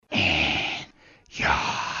your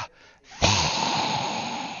face.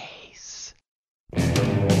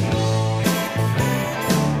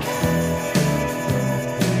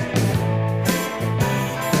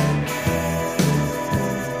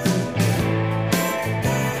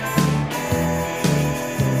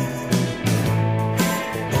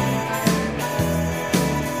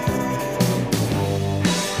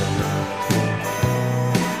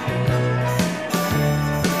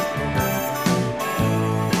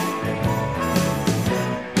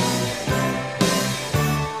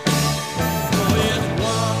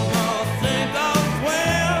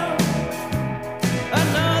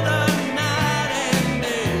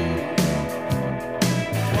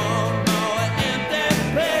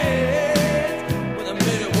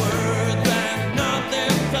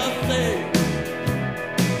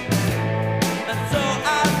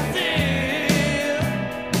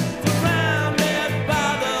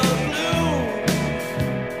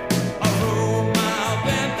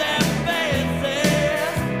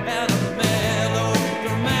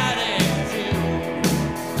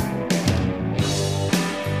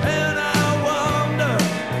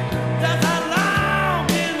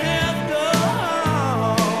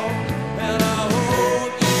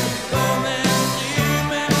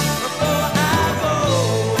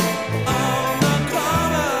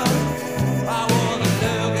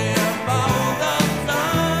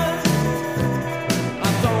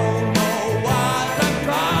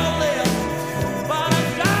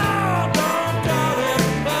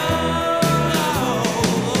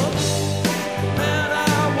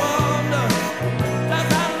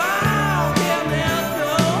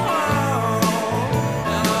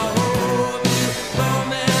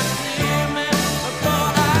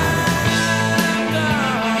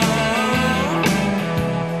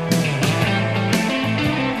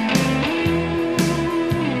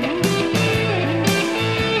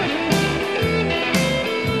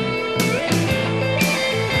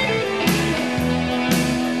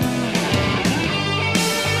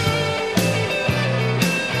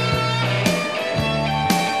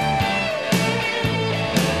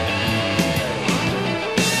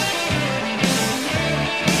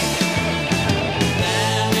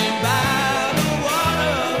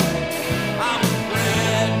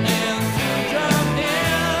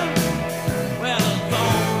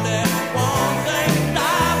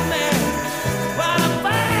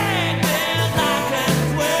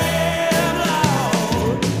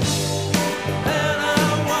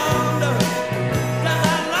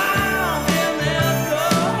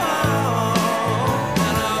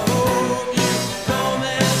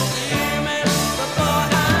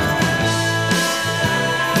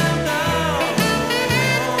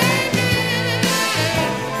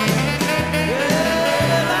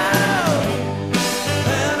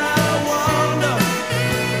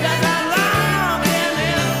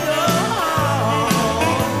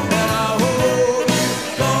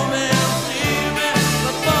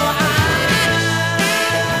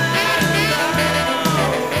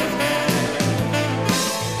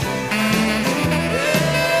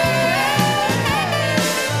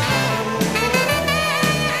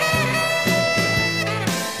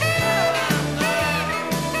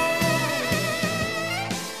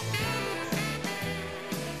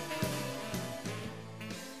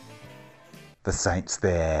 The Saints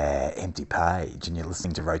there, Empty Page, and you're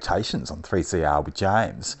listening to Rotations on 3CR with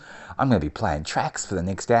James. I'm going to be playing tracks for the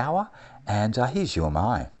next hour, and here's You Am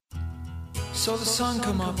I. Saw the sun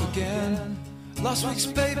come up again, last week's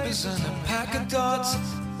papers and a pack of dots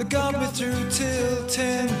that got me through till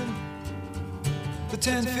 10. The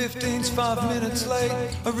 10:15's 5 minutes late,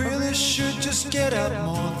 I really should just get out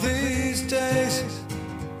more these days.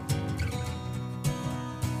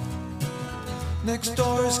 Next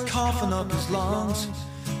door is coughing up his lungs.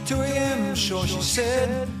 2 a.m. sure she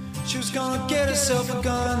said she was gonna get herself a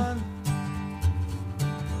gun.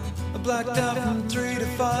 I blacked out from 3 to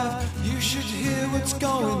 5. You should hear what's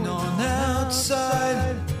going on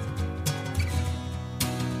outside.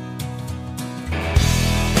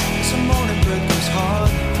 Some morning bread was hard.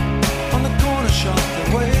 On the corner shop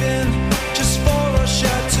they're waiting just for a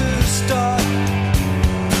shot to start.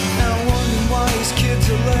 Now wondering why his kids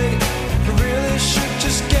are late. I really should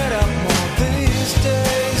just get out more these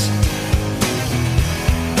days.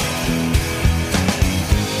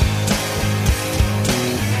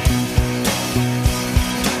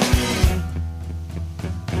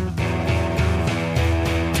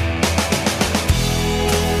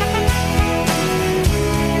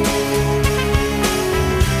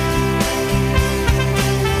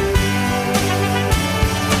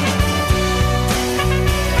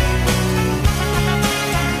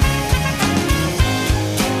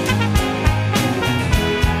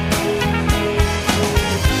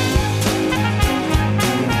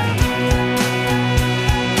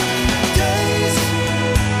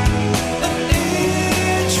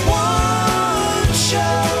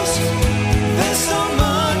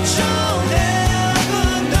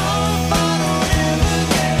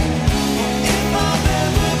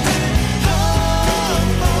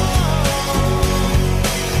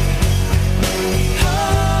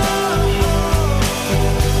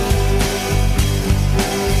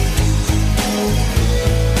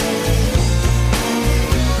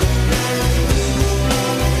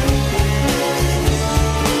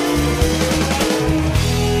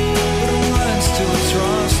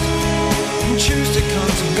 Tuesday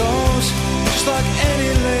comes and goes, just like any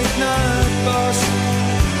late night bus.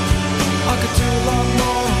 I could do a lot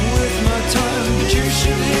more with my time, but you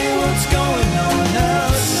should hear what's going on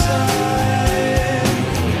outside.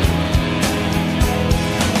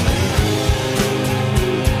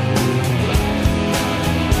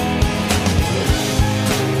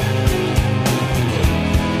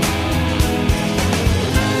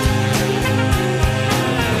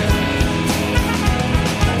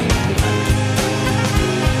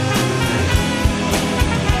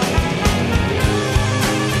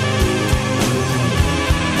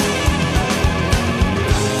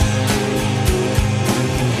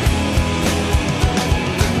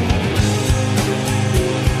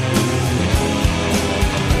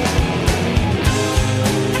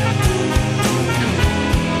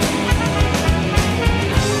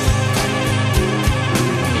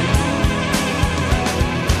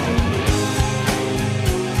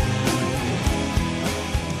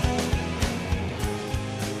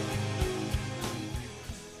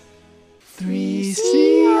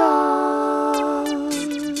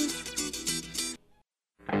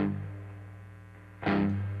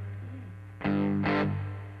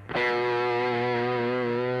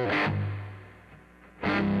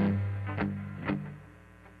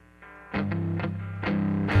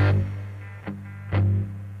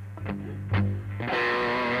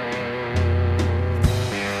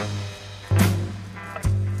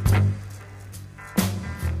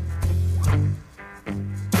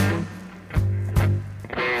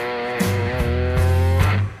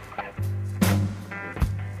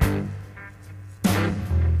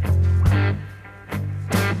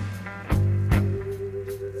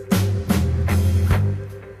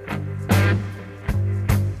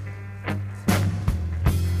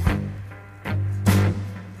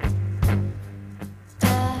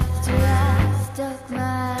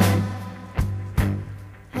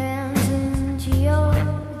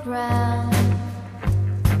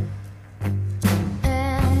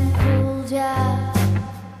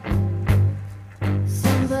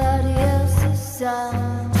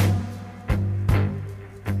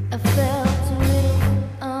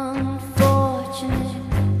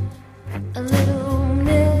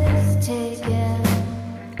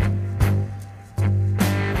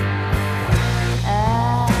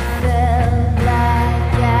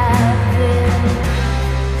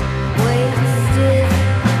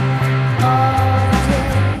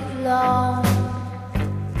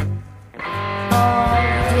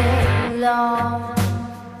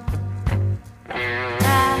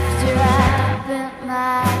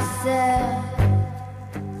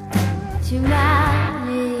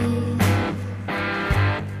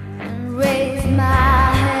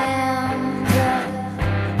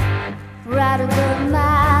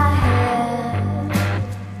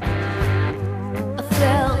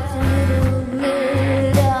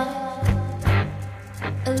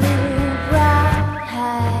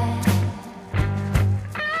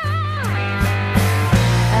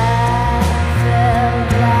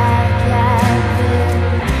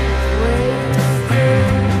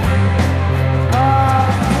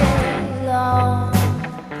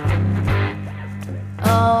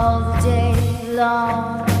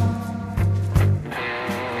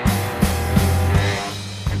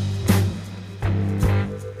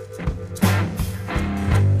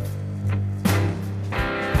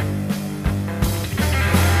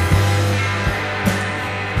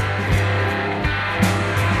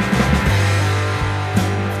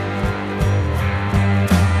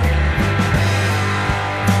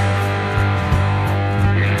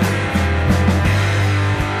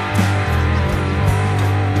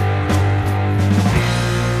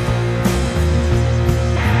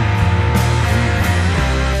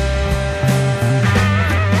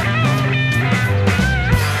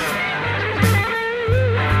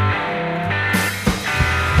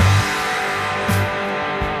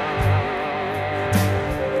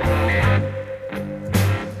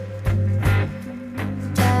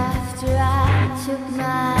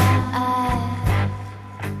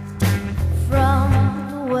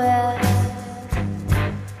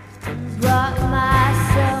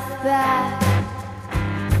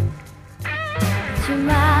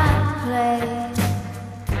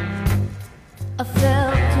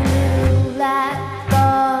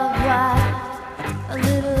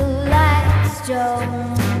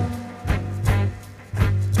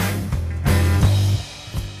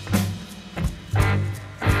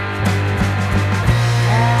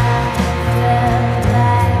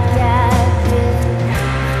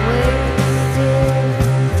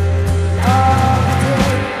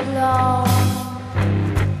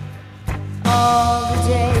 all the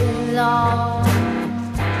day long.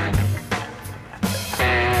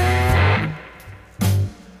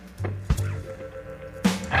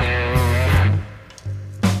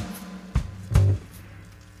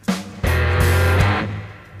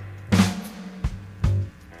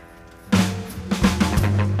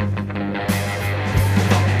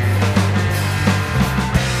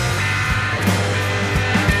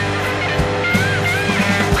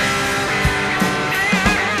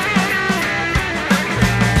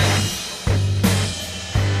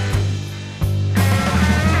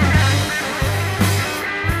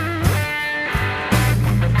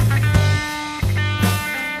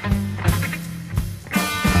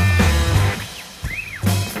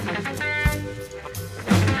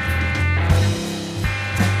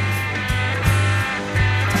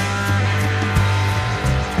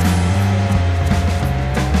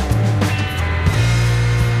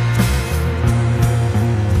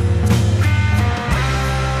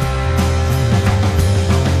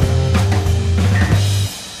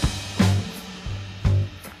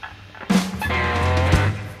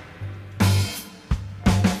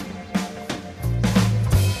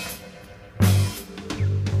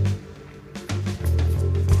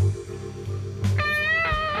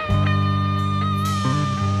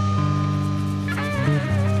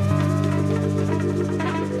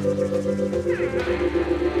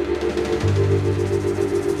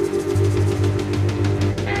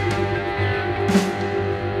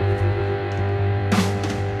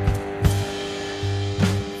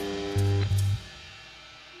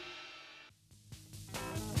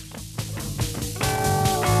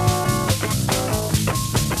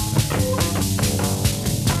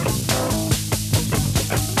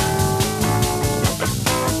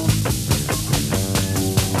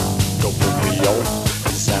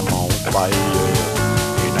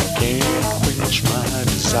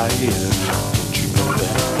 desire. Don't you know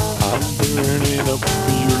that I'm burning up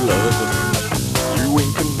for your love? You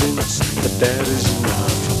ain't convinced that that is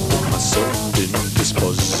enough. Put myself in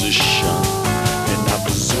disposition, and I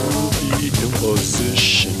presume the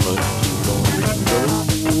imposition, but you already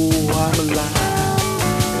know I'm alive,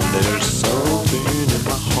 and there's something in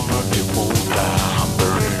my heart that won't die. I'm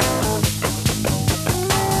burning.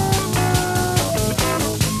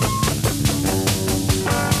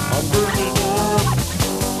 I'm burning up. I'm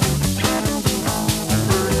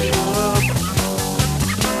burning up.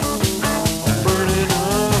 I'm burning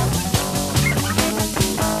up.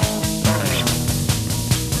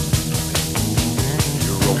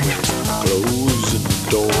 You're always closing the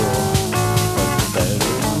door, but that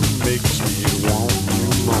makes me want you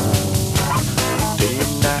more. Day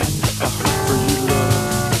and night I hope for your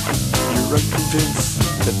love. You're unconvinced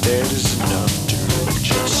that that is enough to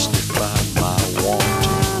justify my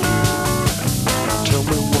wanting you. Tell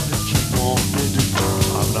me what you want me to do.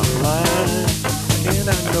 I'm not lying, and I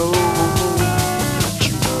know that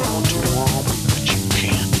you want me, but you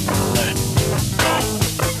can't let go.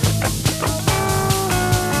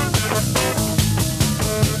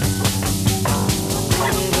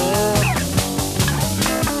 Burn it up.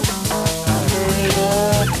 Burn it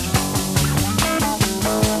up.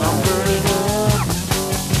 I'm burning up.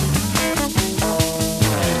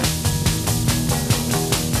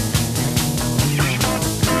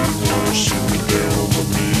 You wanna see me down on my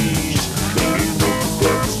knees, banging up the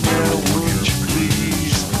buttons now, wouldn't you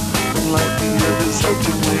please? Unlike the others, I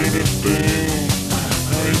do anything. I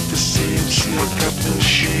ain't the same, see I got no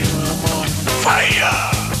shame, I'm on fire.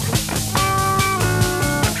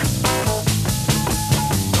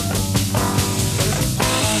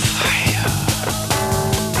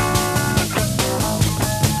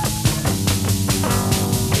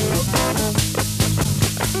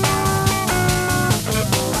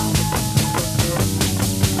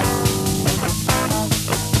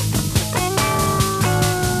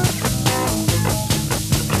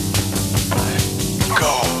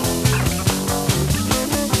 Go.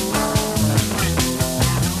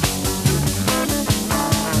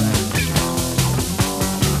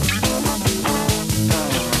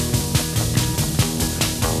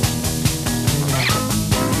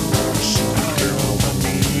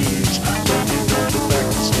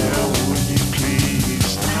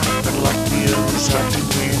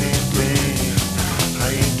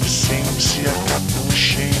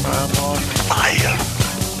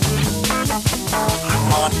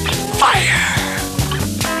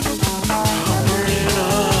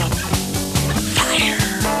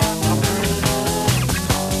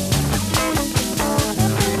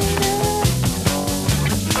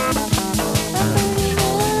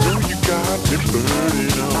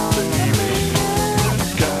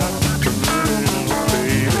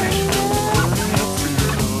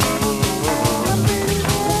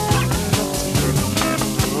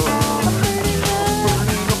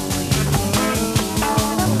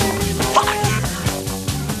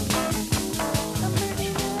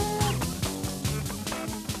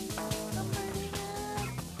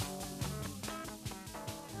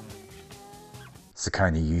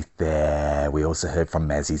 Sakona Youth there. We also heard from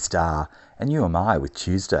Mazzy Star and You Am I with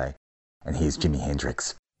Tuesday. And here's Jimi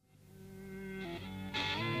Hendrix.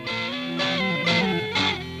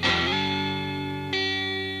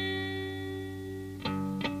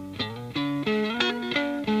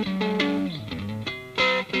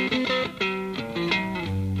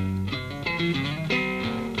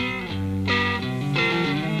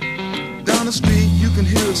 Down the street, you can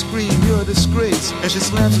hear her scream, you're a disgrace. And she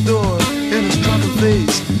slams the door in his drunken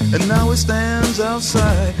face. And now he stands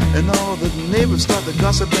outside, and all the neighbors start to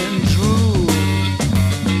gossip and drool.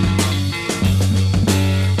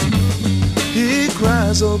 He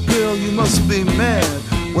cries, oh girl, you must be mad.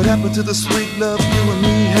 What happened to the sweet love you and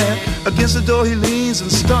me had? Against the door he leans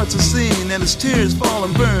and starts a scene, and his tears fall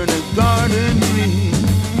and burn a garden green.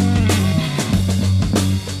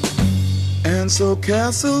 And so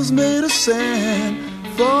castles made of sand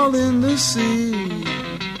fall in the sea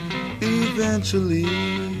eventually.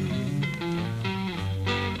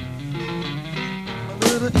 A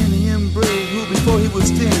little Indian brave who before he was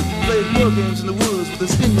 10 played war games in the woods with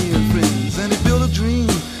his Indian friends. And he built a dream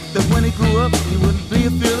that when he grew up he would be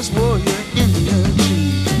a fearless warrior, Indian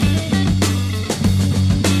chief.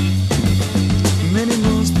 Many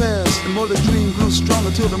moons passed and more the dream grew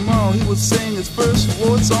stronger till tomorrow he would sing his first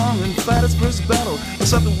war song and fight his first battle. But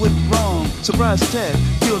something went wrong. Surprise attack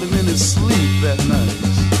killed him in his sleep that night.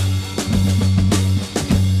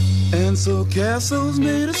 And so castles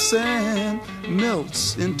made of sand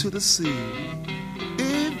melts into the sea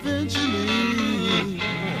eventually.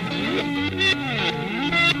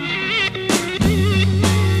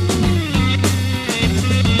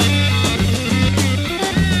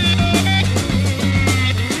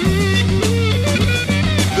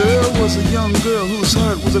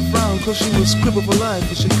 was a frown, cause she was crippled for life,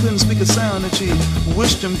 but she couldn't speak a sound, and she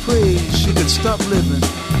wished and prayed she could stop living,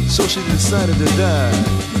 so she decided to die.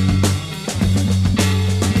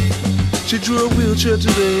 She drew a wheelchair to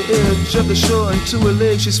the edge of the shore, and to her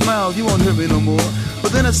legs she smiled, you won't hurt me no more.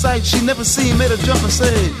 But then a sight she never seen made her jump and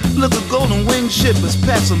say, look, a golden winged ship is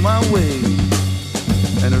passing my way.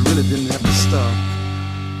 And it really didn't have to stop,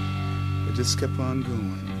 it just kept on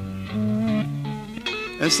going.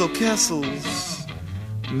 And so castles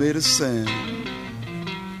made of sand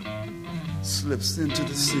slips into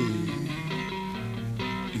the sea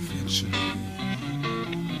eventually.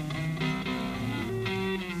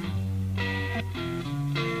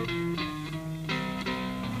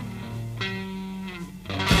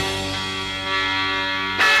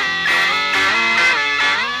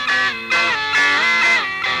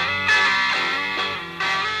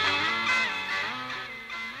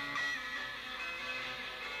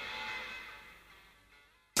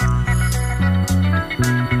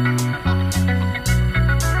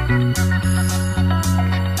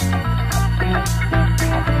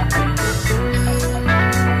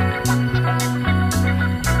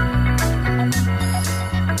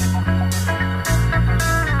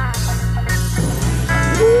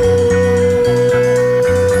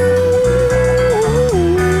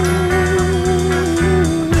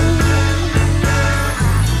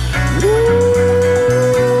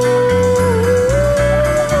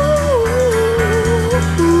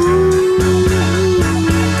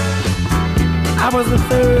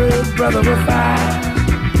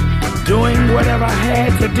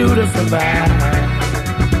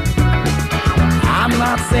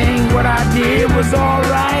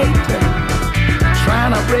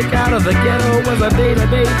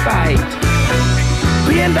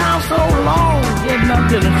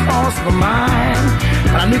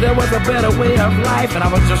 And I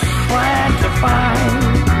was just trying to find.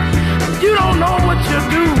 You don't know what you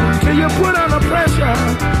do till you put under pressure.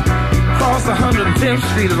 Across 110th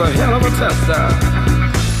Street is a hell of a tester.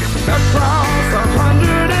 Across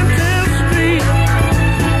 110th Street,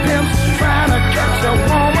 pimps trying to catch a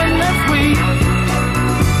woman that's weak.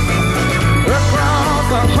 Across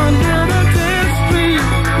 110th Street,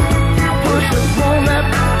 pushers won't let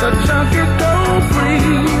the junkie go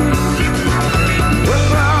free.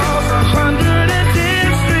 Across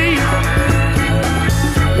 110th Street,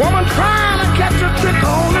 woman trying to catch a trick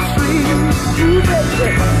on the street. You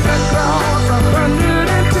baby, across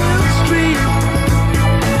 110th Street,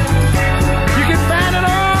 you can find it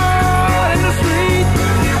all in the street.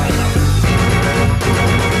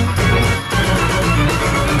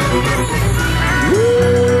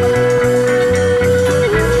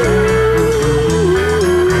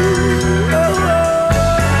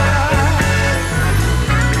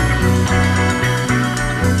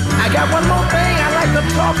 I got one more thing I'd like to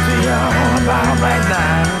talk to you about right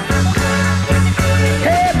now.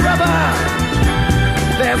 Hey brother,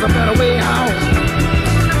 there's a better way out.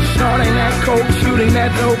 Snorting that coke, shooting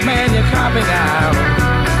that dope, man, you're copping out.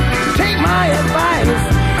 Take my advice,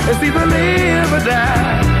 it's either live or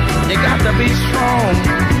die. You got to be strong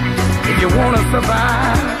if you want to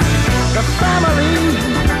survive. The family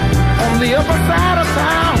on the upper side of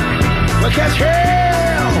town will catch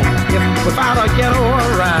hell without a ghetto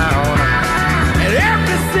around. In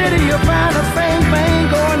every city you find the same thing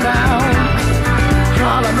going down.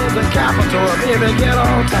 Harlem is the capital of every ghetto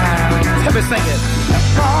town. Let me sing it.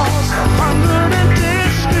 Across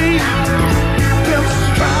 110th Street, pimps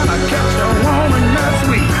trying to catch a woman that's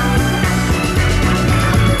weak.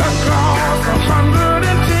 Across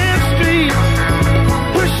 110th Street,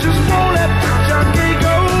 wishes won't let the junkie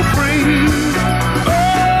go free.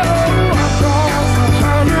 Oh, across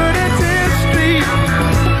 110th Street,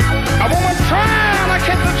 a woman trying to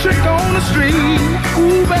catch a trick on the street.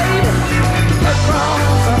 Ooh, baby.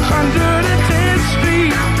 Across 110th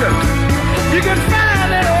Street, you can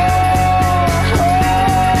find it all.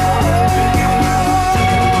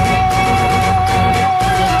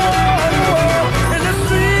 In the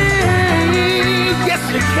street, yes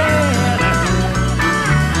you can.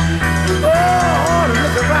 Oh,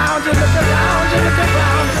 look around you, look around you, look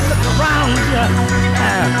around you, look around you.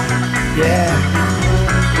 Yeah.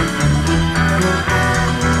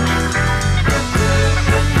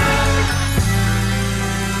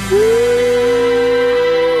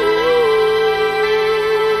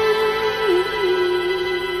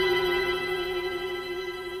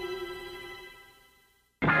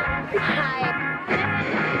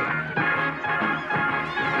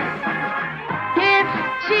 If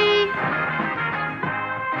she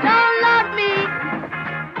don't love me,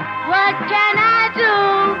 what can I do?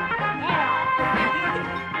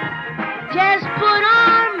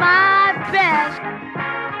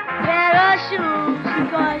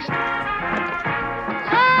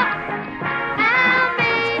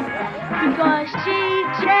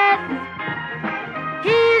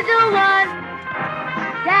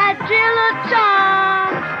 feel a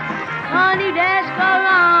charm. Honey, that's go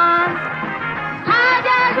on. I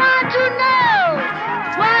just want to know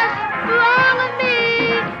what's wrong with me.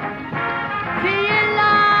 Be in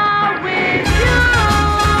love with you.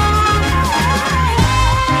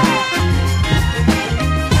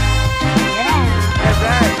 Yeah. That's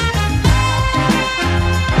right.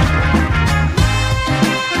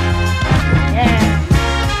 Yeah.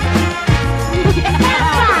 Look at that.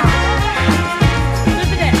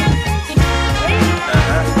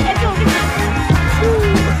 Let's go.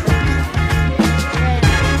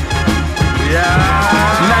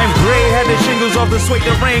 Ninth grade had the shingles off the suede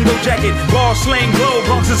Durango jacket. Ball sling glow,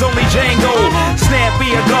 Bronx is only Django. Snap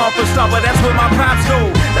be a golfer stopper, that's where my pops go.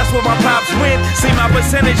 That's where my pops went. See my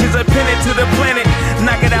percentages are pinned to the planet.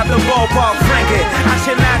 Knock it out the ballpark, frank it. I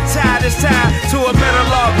should not tie this tie to a metal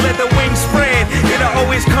log. Let the wings spread. It'll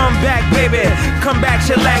always come back, baby. Come back,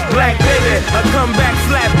 shellac, black, baby. A come back,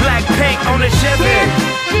 flat, black paint on the Chevy.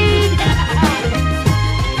 She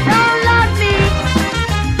don't love me.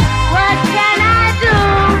 What can I do?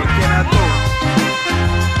 What can I do?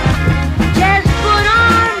 Just put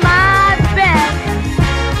on my best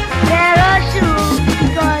pair of shoes.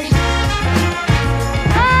 Because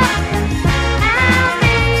I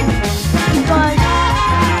mean, because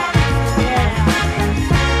yeah,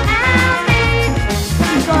 I mean,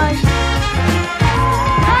 because I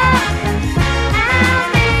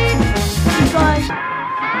mean, because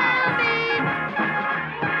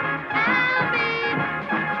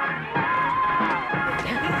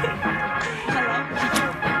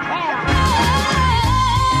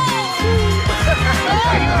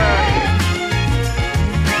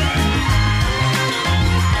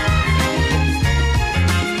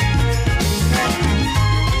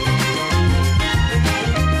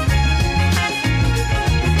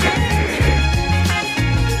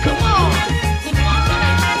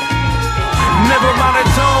Never mind the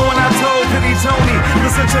tone when I told Pity Tony.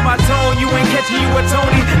 Listen to my tone, you ain't catching you a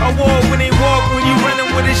Tony. Award-winning walk when you running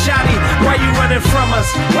with a shotty. Why you running from us?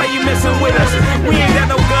 Why you messing with us? We ain't got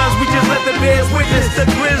no guns, we just let the bears witness. The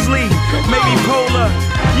grizzly, maybe polar.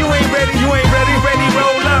 You ain't ready, ready,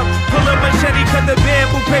 roll up. Pull up machete, cut the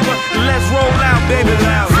bamboo paper. Let's roll out, baby,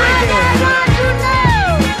 loud. Frank it. want to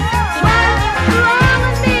know what's wrong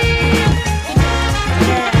with me.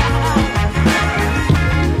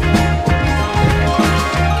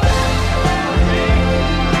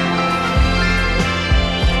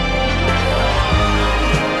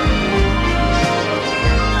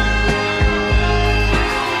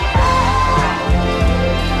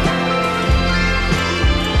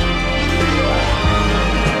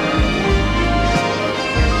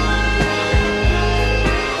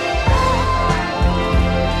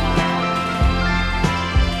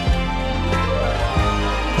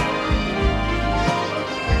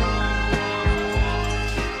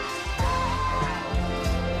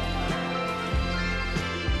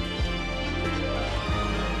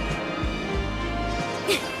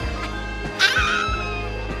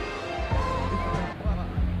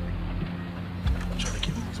 Trying to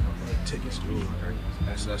give these motherfucking tickets to it, right?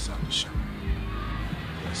 That's on the show.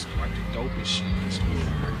 That's like the dopest shit. It's good,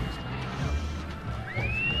 right?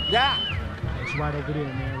 Yeah. It's right over there,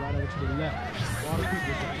 man. Right over to the left. All the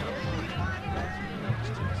people.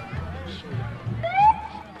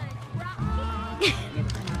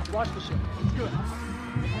 Watch the show. It's good.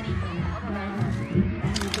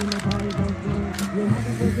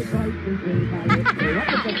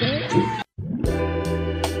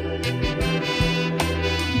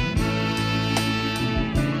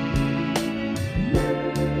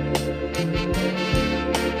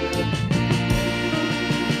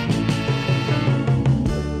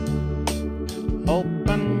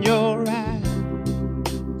 Open your eyes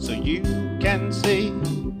so you can see,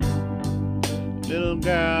 little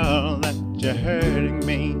girl, that you're hurting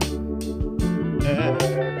me.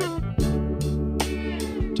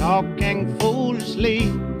 Talking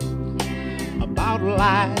foolishly about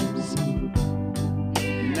lives,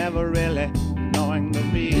 never really knowing the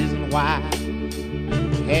reason why.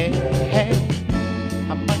 Hey, hey,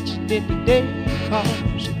 how much did the day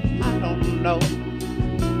cost? I don't know.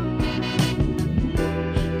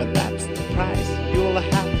 But that's the price you'll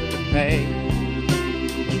have to pay.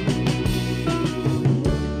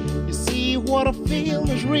 You see, what I feel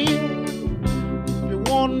is real. If you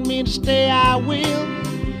want me to stay, I will.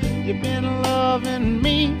 You've been loving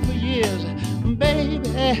me for years, baby.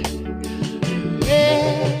 Yeah.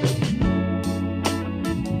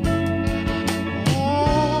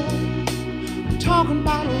 Oh, I'm talking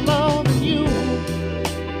about loving you.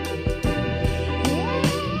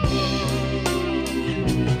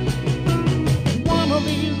 One of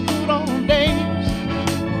these good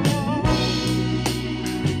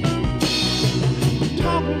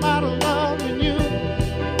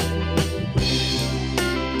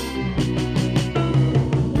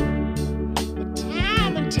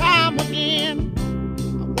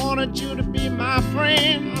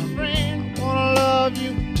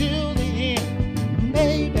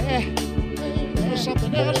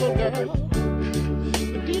special girl.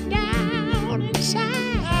 But deep down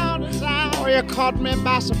inside, oh, you caught me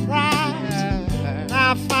by surprise.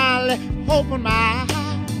 I finally opened my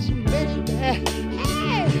eyes, baby. Hey,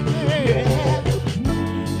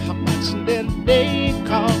 how much did a day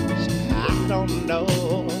cost? I don't know.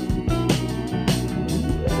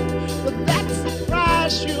 But that's the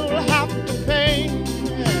price you'll have to pay.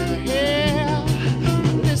 Yeah,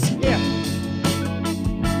 listen here.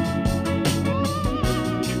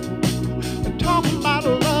 Talking about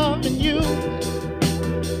loving you.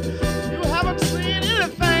 You haven't seen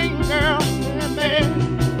anything, girl.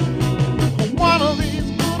 One of these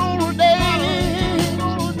good old days,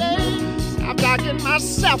 after I get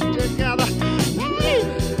myself together.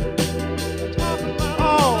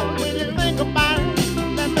 Oh, when you think about it,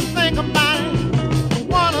 let me think about it.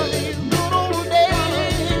 One of these good old days,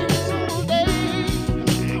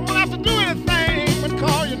 I won't have to do anything but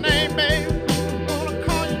call your name, babe. I wanna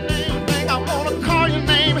call your name, babe. I wanna call your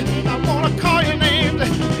name. I wanna call your name.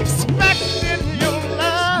 Expecting your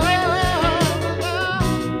love.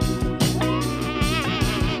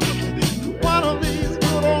 One of these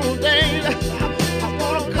good old days, I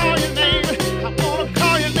wanna call your name. I wanna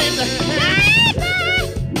call your name.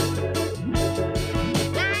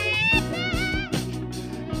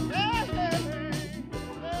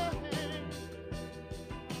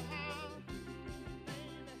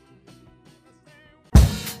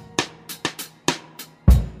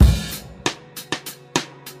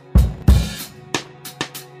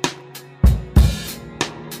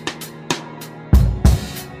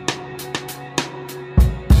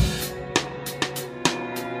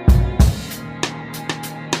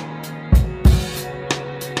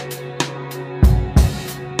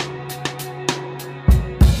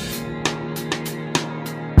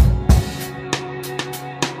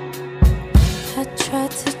 I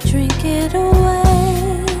tried to drink it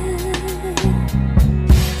away.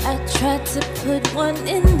 I tried to put one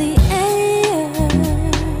in the air.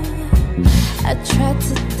 I tried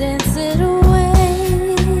to dance it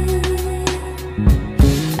away.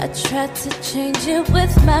 I tried to change it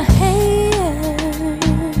with my hair.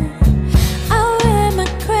 I ran my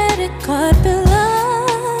credit card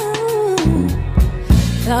below.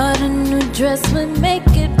 Thought a new dress would make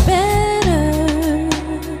it better.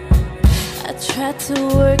 I tried to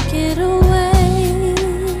work it away,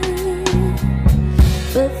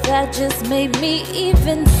 but that just made me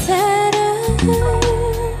even sadder.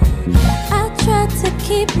 I tried to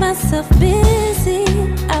keep myself busy.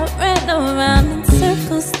 I ran around in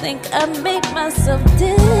circles, think I made myself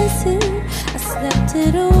dizzy. I slept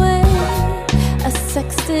it away, I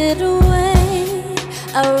sexed it away,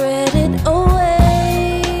 I read it away.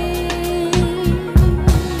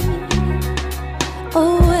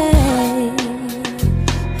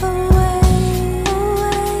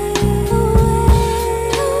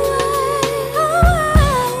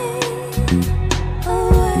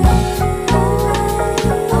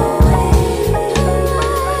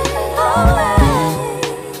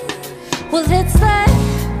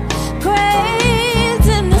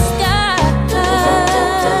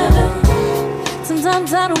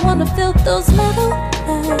 I don't wanna feel those metal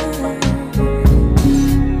lines.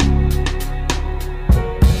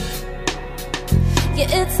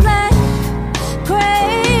 Yeah, it's like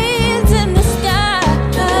cranes in the sky.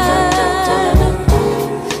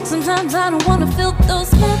 Sometimes I don't wanna feel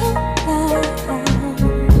those metal lines.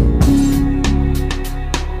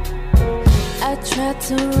 I tried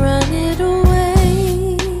to run it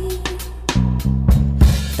away.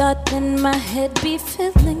 Thought in my head be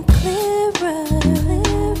feeling clearer.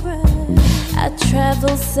 I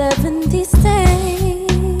traveled 70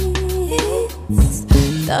 states.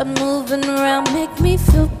 Thought moving around make me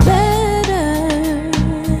feel better.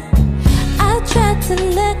 I tried to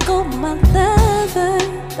let go my lover.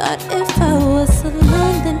 Thought if I was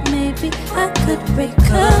alone then maybe I could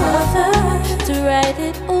recover. To write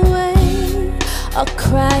it away or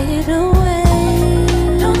cry it away.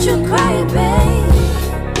 Don't you cry, baby,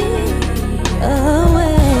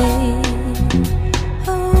 away.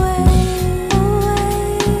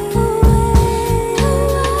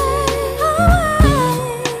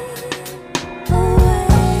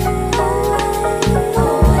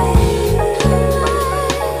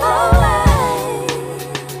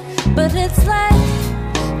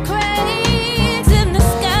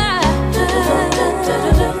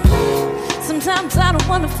 I don't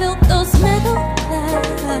wanna feel those metal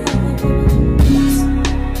lines.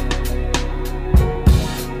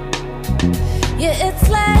 Yeah, it's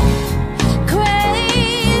like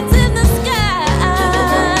cranes in the sky.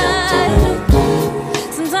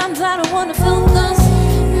 Sometimes I don't wanna feel those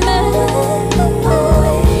metal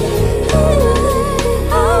lines.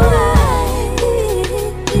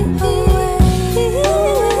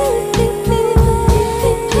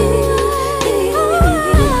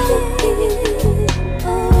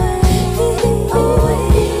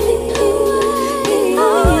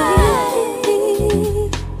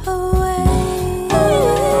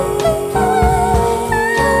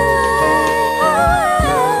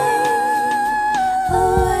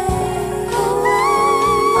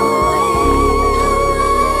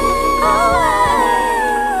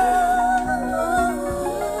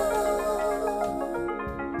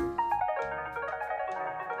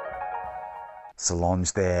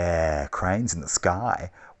 Solange there, Cranes in the Sky.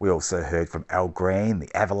 We also heard from Al Green, the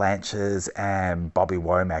Avalanches, and Bobby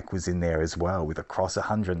Womack was in there as well with Across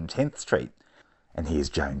 110th Street. And here's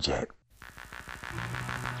Joan Jett.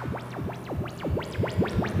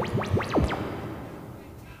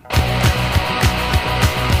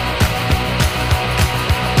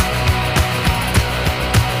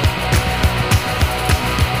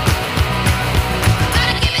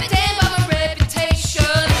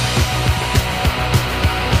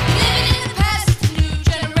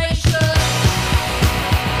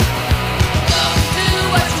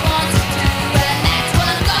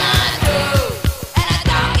 And I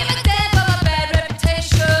don't give a damn for my bad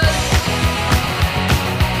reputation.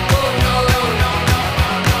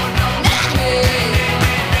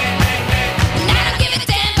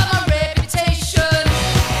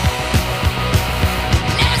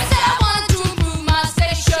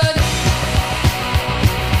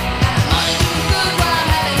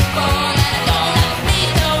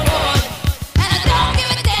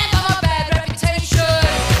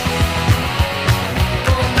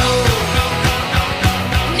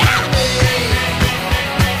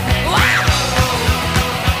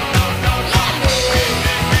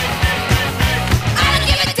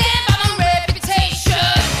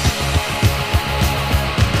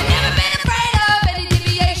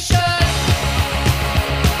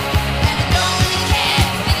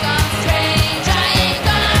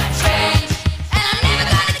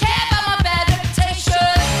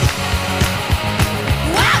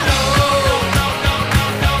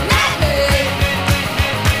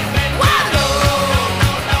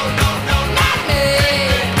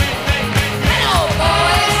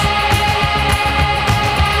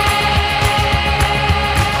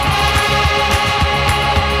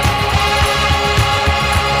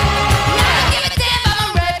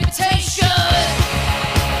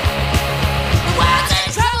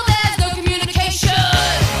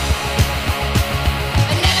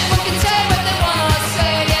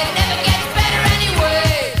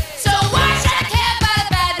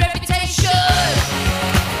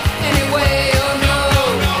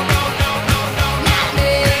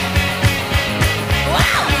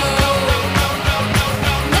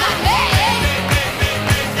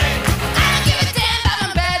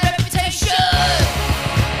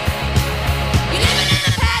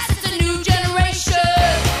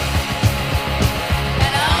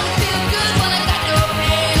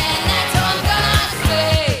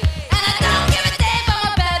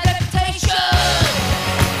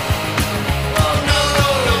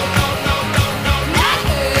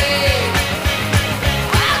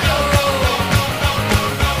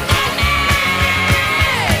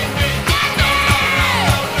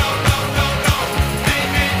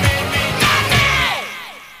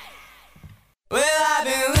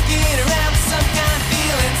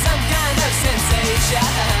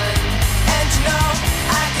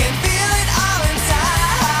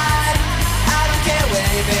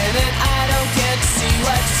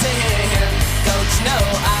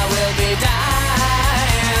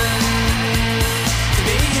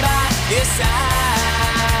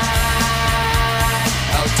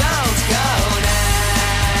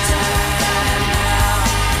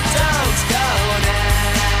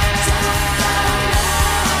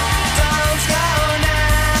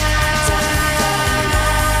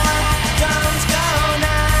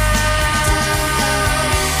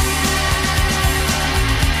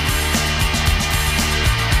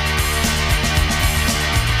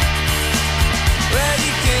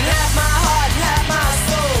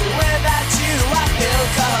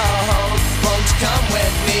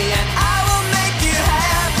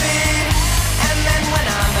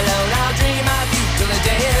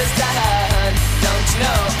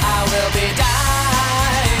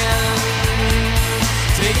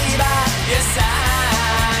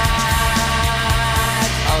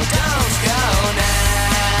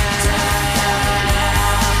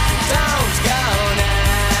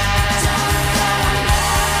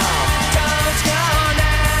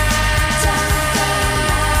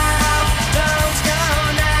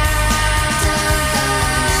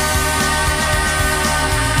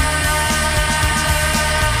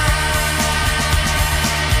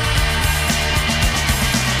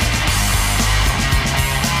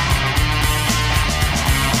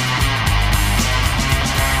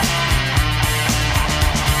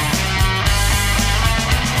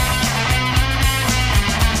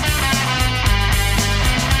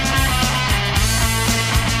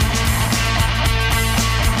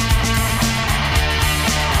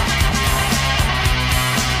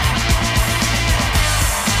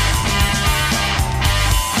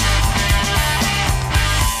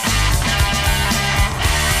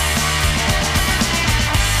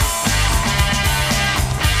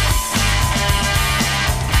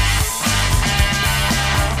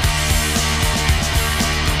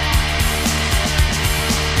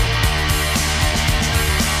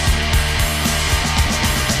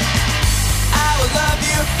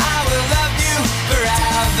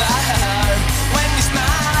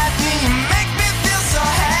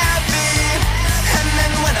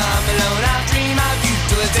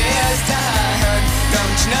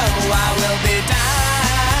 you know I will be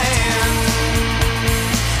dying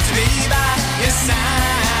to be by your side.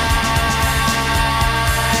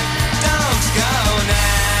 Don't go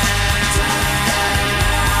now.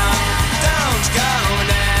 Don't go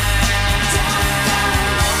now.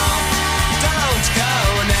 Don't go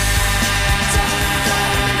now.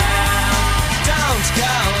 Don't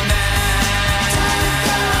go now.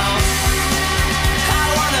 I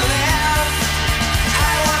wanna live.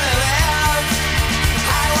 I wanna live.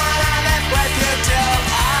 I wanna live with you till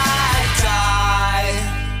I die.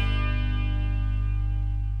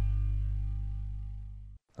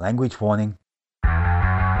 Language warning.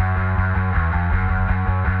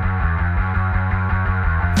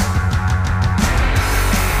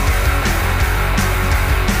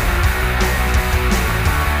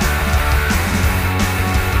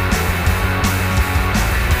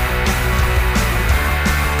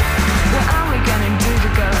 What are we gonna do to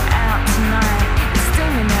go out tonight? It's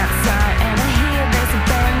steaming outside and I hear there's a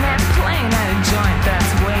band that's playing at a joint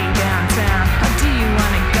that's way downtown. Or do you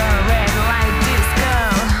wanna go red light disco?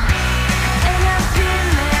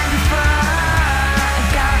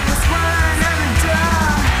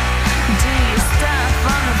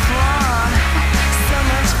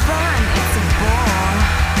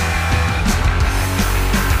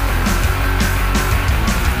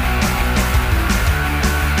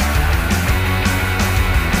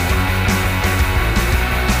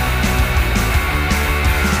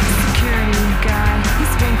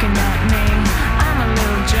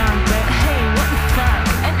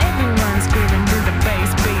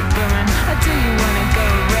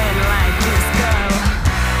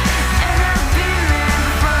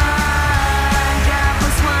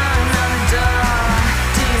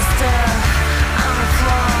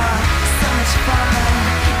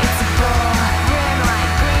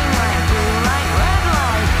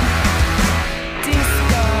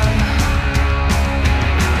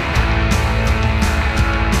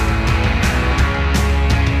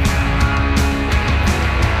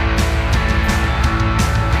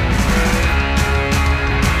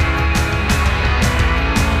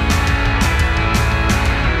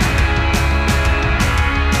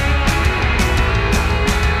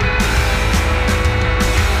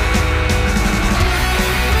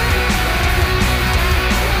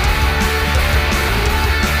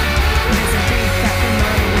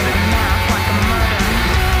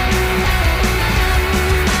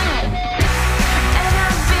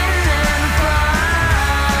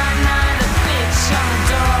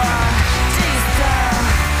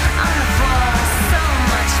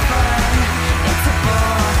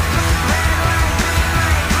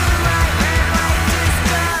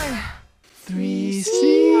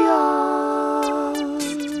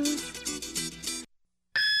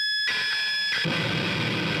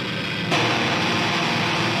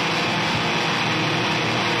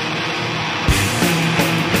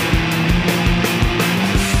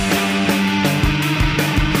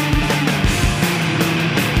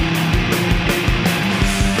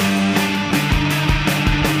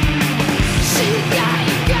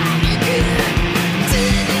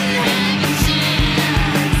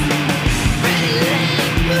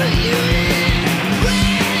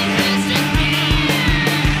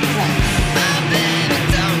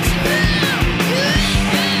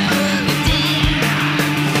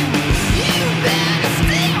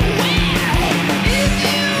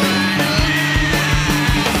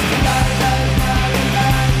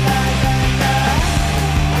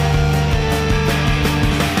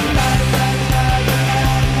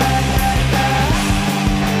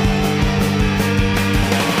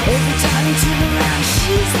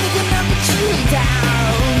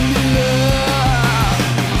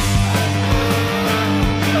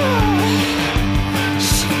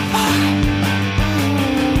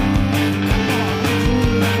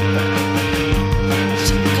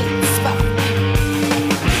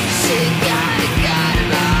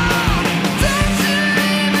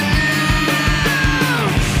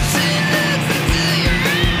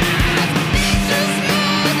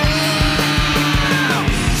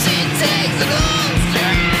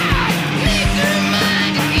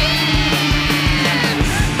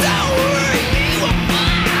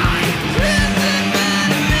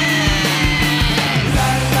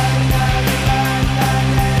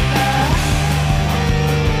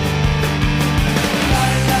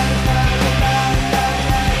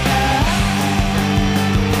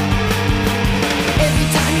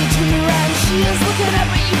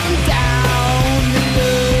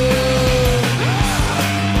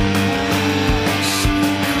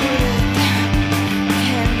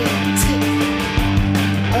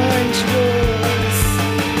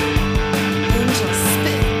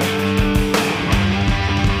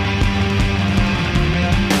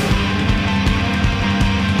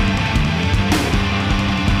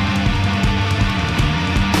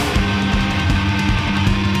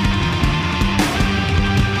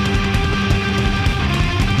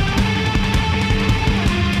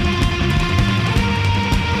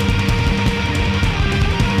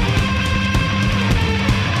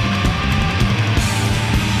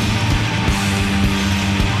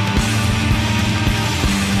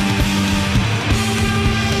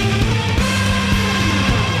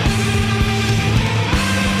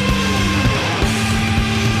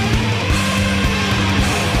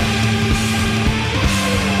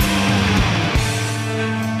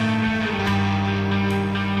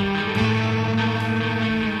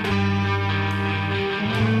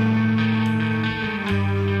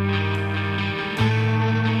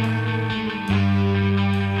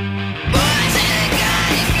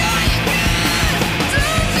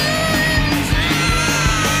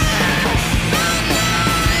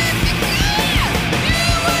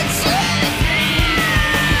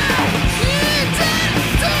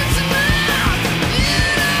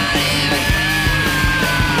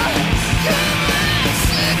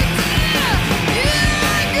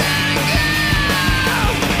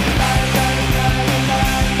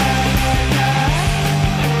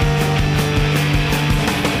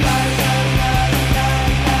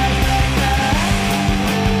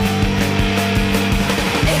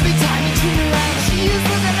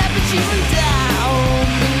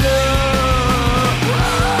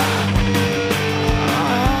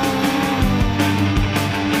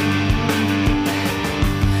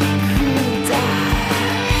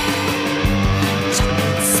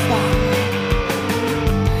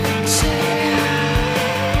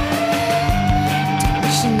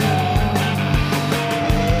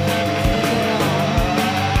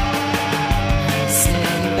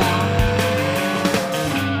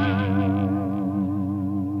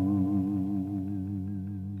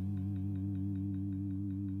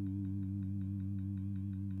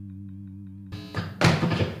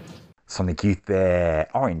 Sonic Youth there,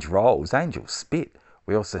 Orange Rolls, Angel Spit.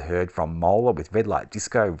 We also heard from Mola with Red Light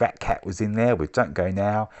Disco. Rat Cat was in there with Don't Go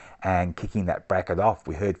Now. And kicking that bracket off,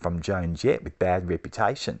 we heard from Joan Jett with Bad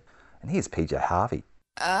Reputation. And here's PJ Harvey.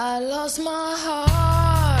 I lost my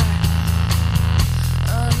heart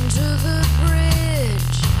under the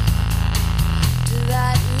bridge to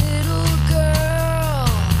that little girl.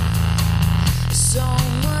 So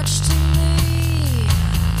much to me,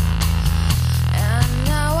 and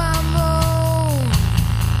now I'm old,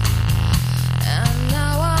 and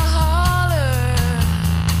now I holler.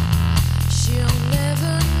 She'll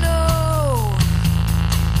never know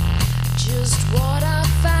just what I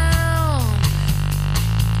found.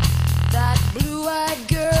 That blue-eyed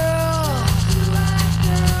girl,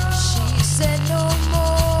 she said no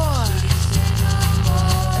more.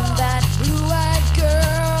 And that blue-eyed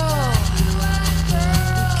girl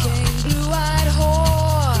became blue-eyed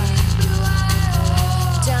whore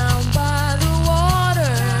down by the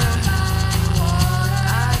water.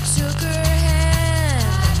 I took her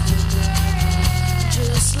hand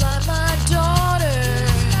just like my daughter.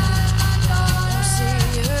 I'll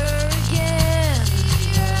see her again.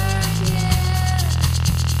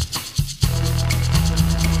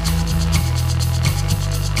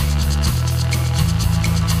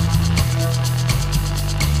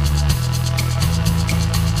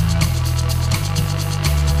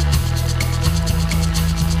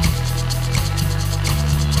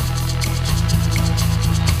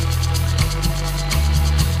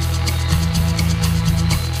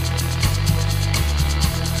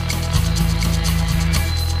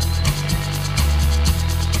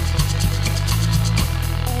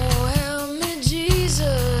 Oh, help me,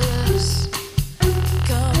 Jesus,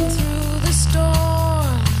 come through the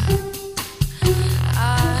storm. I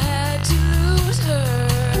had to lose her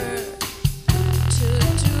to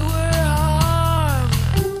do her harm.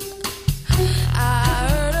 I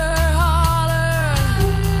heard her holler,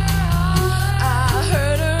 I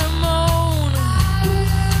heard her moan.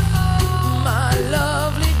 My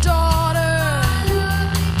lovely daughter,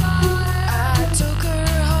 I took her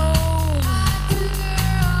home.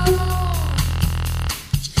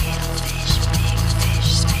 Little fish, big fish,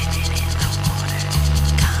 swimming in the water.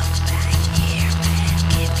 Come back here, man,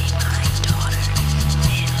 give me my daughter.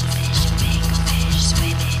 Little fish, big fish,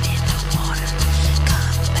 swimming in the water.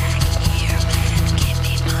 Come back here, man, give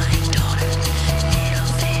me my daughter.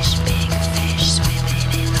 Little fish, big fish,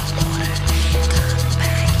 swimming in the water. Come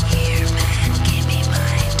back here, man, give me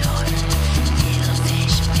my daughter. Little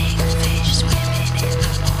fish, big fish, swimming in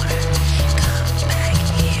the water. Come back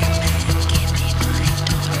here, man, give me my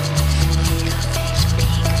daughter. Little fish,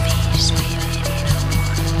 big fish, swimming in the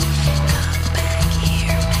water. Come back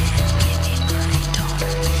here, man, give me my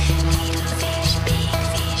daughter. Little fish, big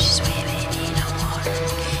fish, swimming in the water.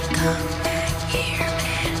 Come back here,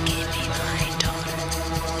 man, give me my daughter.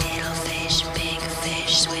 Little fish, big fish,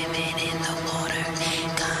 swimming in the water.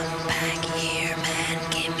 Come back here, man,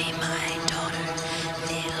 give me my daughter.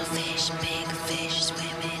 Little fish, big fish,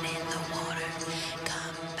 swimming in the water.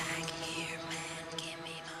 Come back here, man, give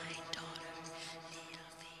me my daughter.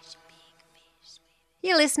 Little fish, big fish, swimming.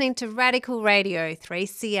 You're listening to Radical Radio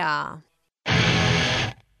 3CR.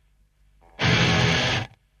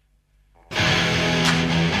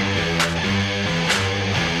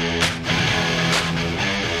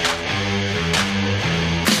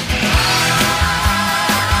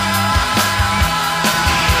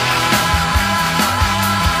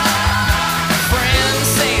 Friends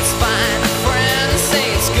say it's fine, friends say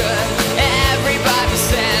it's good. Everybody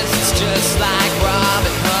says it's just like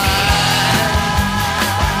Robin Hood.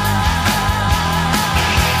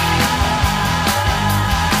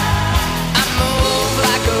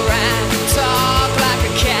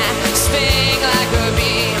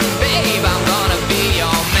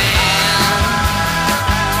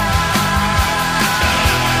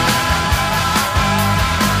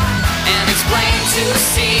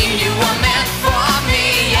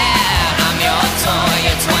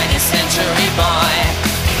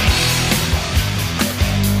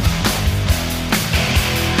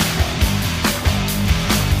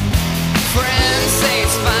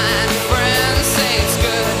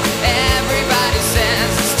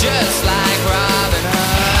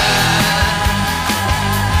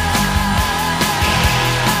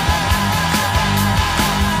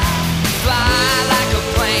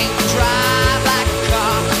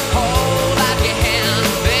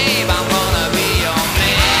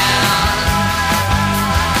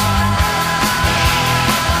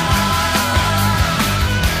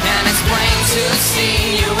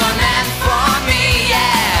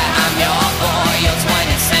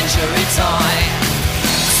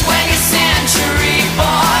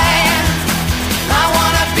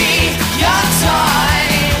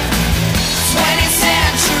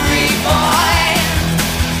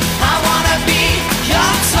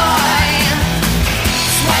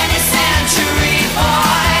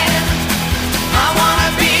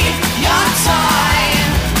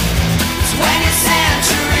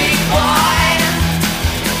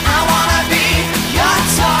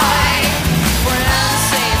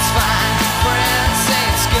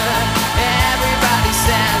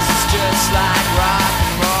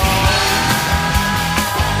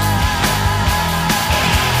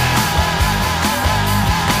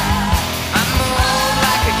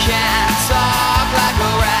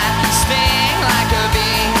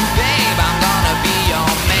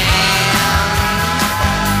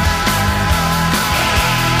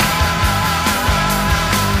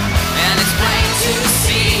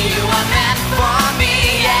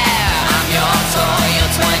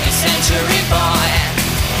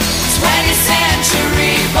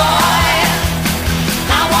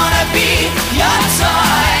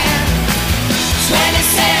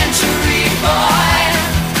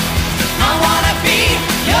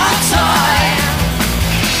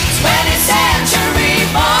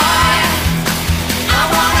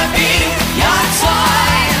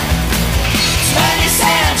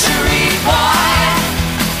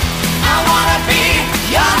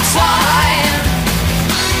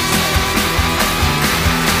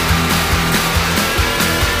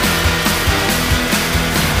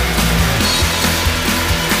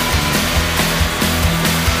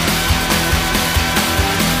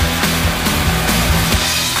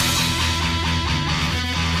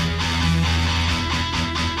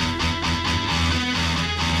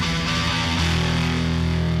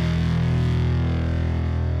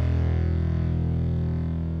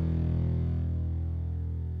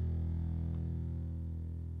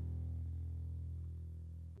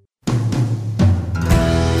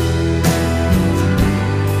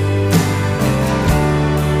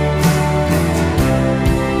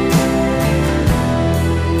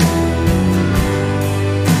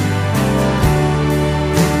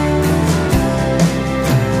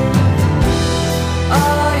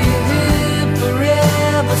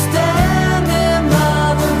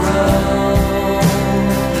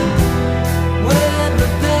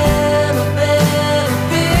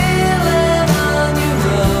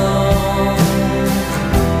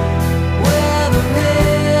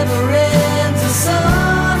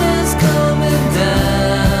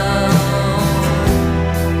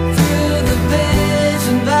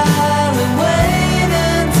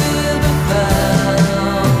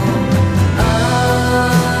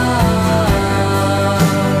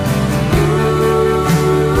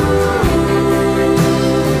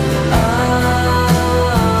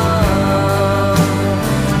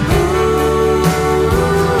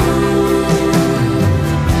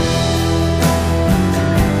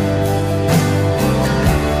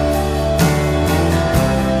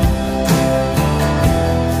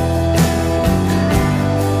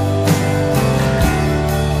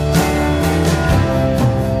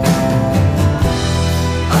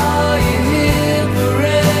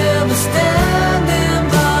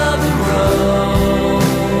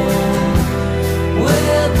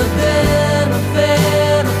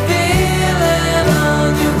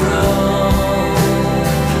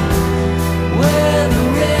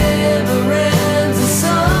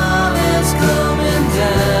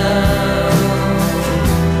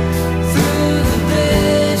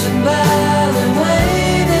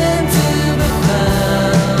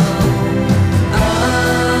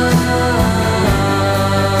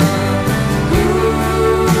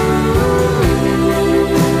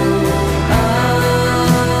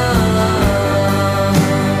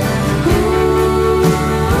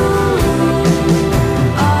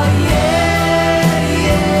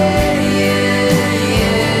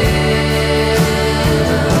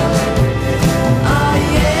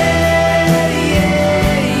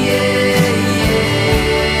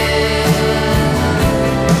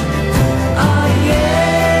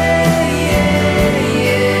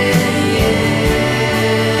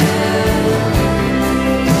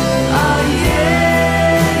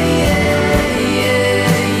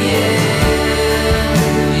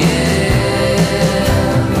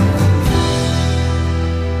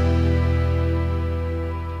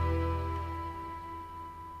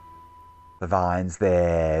 Divine's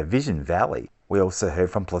their Vision Valley. We also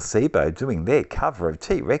heard from Placebo doing their cover of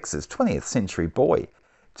T-Rex's 20th Century Boy.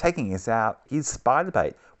 Taking us out is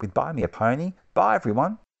Spiderbait with Buy Me a Pony. Bye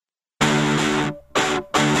everyone.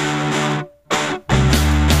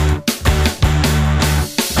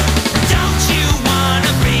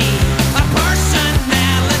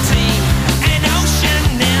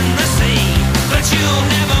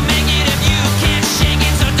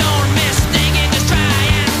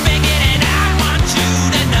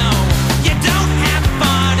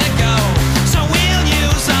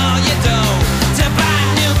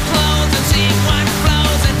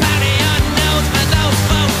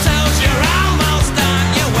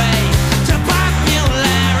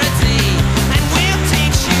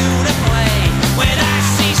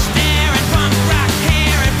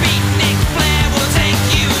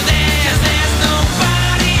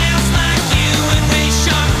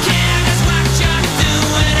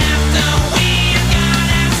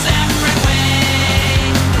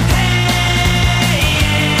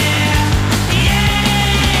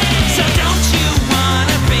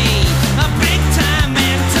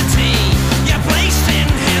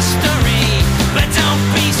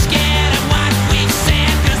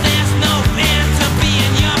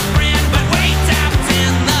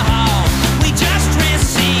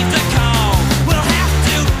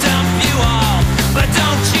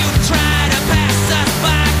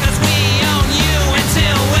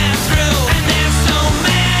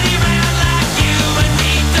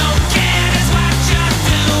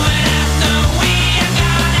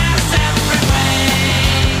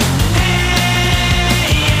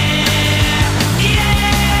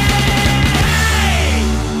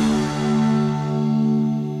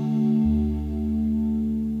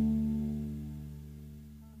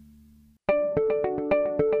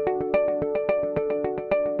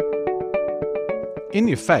 In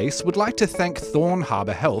Your Face would like to thank Thorn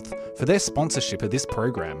Harbour Health for their sponsorship of this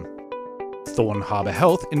program. Thorn Harbour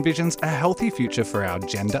Health envisions a healthy future for our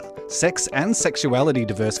gender, sex and sexuality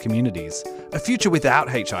diverse communities, a future without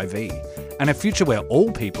HIV, and a future where all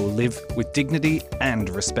people live with dignity and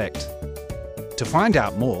respect. To find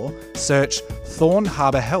out more, search Thorn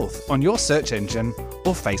Harbour Health on your search engine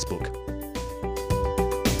or Facebook.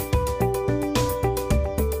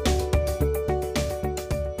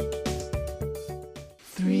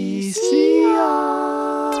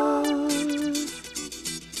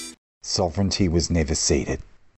 Sovereignty was never ceded.